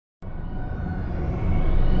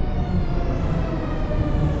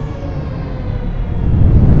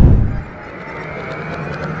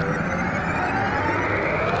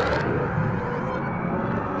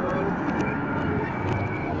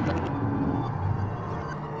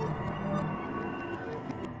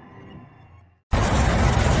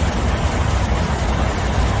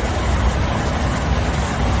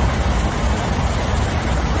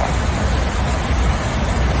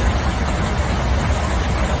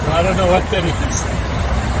I don't know what that is.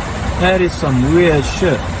 That is some weird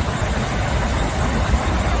shit.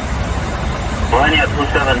 Linear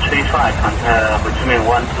 2735, contact between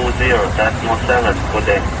 120, decimal 7, good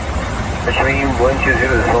day. Between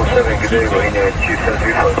 120.7, good day, Linear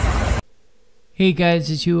 2735. Hey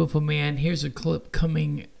guys, it's UFO Man. Here's a clip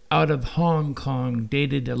coming out of Hong Kong,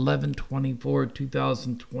 dated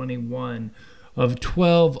 11/24/2021, of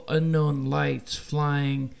 12 unknown lights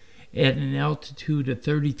flying at an altitude of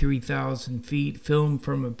 33,000 feet, filmed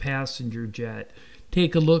from a passenger jet.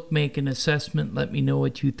 Take a look, make an assessment, let me know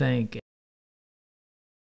what you think.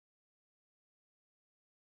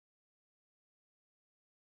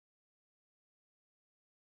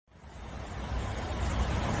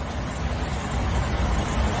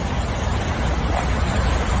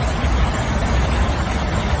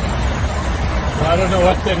 I don't know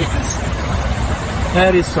what that is.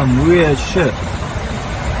 That is some weird shit.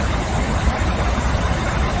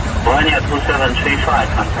 Linear 2735,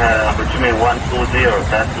 contact between 120,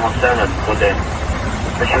 decimal 7, good day.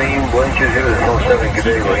 Between 120.7, good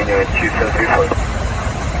day, Linear 2735.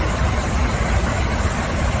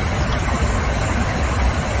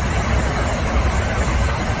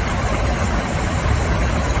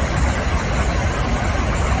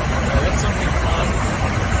 That's something fun.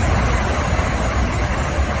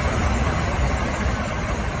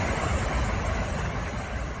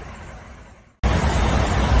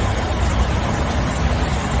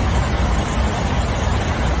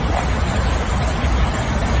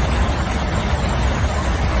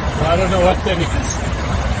 I don't know what that is.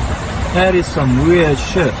 That is some weird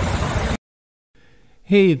shit.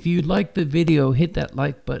 Hey, if you liked the video, hit that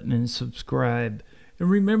like button and subscribe. And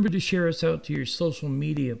remember to share us out to your social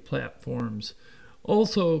media platforms.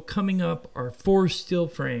 Also, coming up are 4 still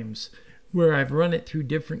frames, where I've run it through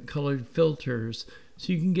different colored filters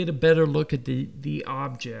so you can get a better look at the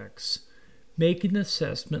objects. Make an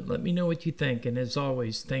assessment, let me know what you think, and as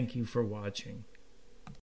always, thank you for watching.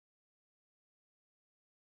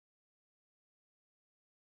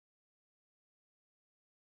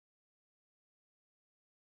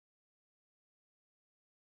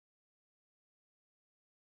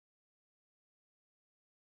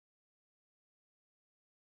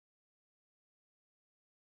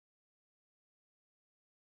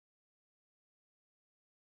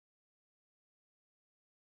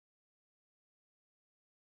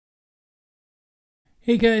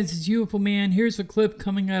 Hey guys, it's UFO Man. Here's a clip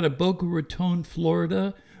coming out of Boca Raton,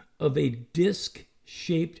 Florida, of a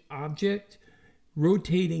disc-shaped object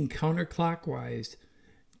rotating counterclockwise.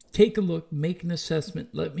 Take a look, make an assessment,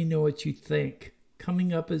 let me know what you think.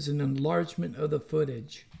 Coming up is an enlargement of the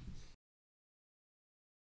footage.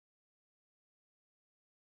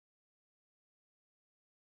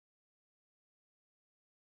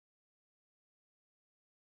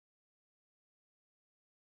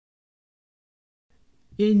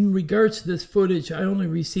 In regards to this footage, I only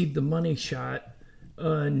received the money shot,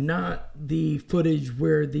 not the footage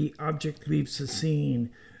where the object leaves the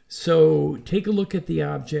scene. So take a look at the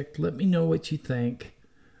object, let me know what you think.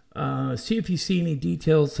 See if you see any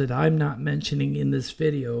details that I'm not mentioning in this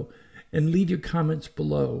video, and leave your comments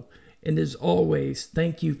below. And as always,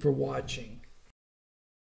 thank you for watching.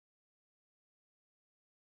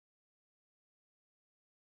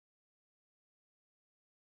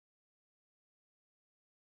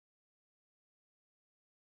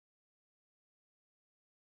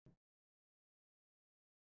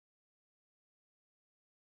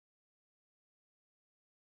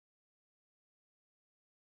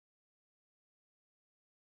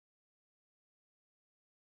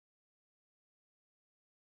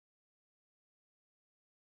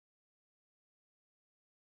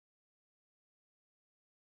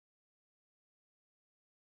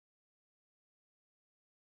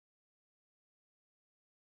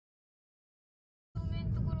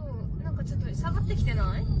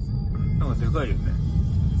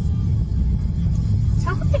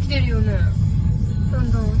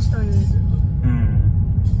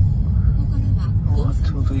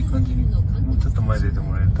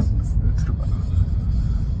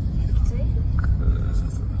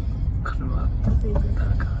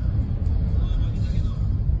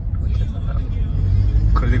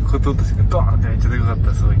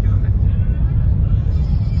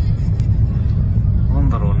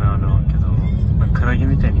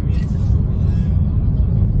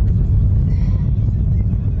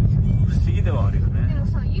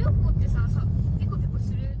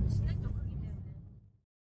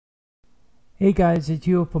 Hey guys, it's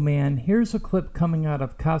UFO Man. Here's a clip coming out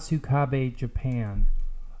of Kasukabe, Japan.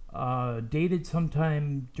 Dated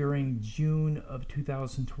sometime during June of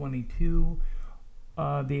 2022.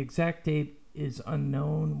 The exact date is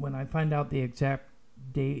unknown. When I find out the exact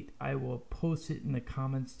date, I will post it in the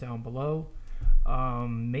comments down below.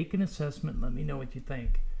 Make an assessment. Let me know what you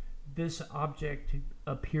think. This object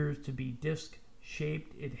appears to be disc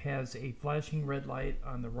shaped. It has a flashing red light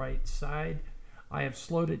on the right side. I have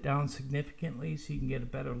slowed it down significantly so you can get a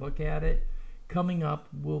better look at it. Coming up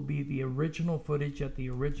will be the original footage at the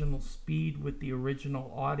original speed with the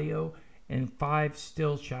original audio and 5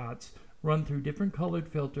 still shots run through different colored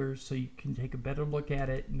filters so you can take a better look at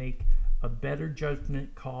it and make a better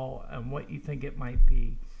judgment call on what you think it might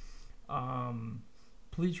be.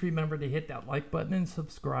 Please remember to hit that like button and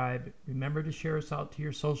subscribe. Remember to share us out to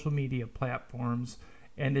your social media platforms.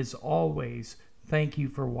 And as always, thank you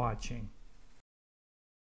for watching.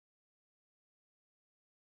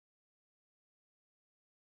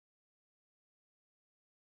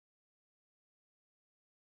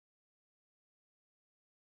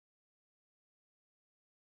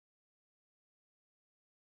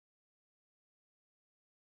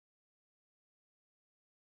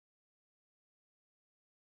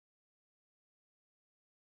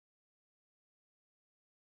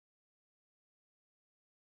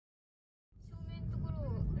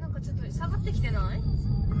ちょっと下がってきてない？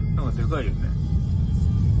なんかでかいよね。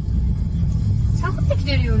下がってき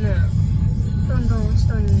てるよね。だんだん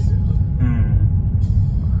下に。うん。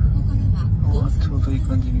ちょうどいい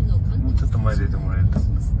感じに、もうちょっと前出てもらえると映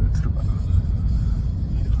るかな。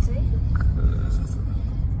きつい？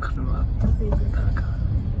車、なんか。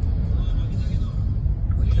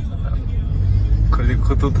これでこ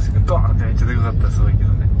ことしてドーンってめっちゃでかかったらすごいけど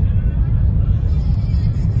ね。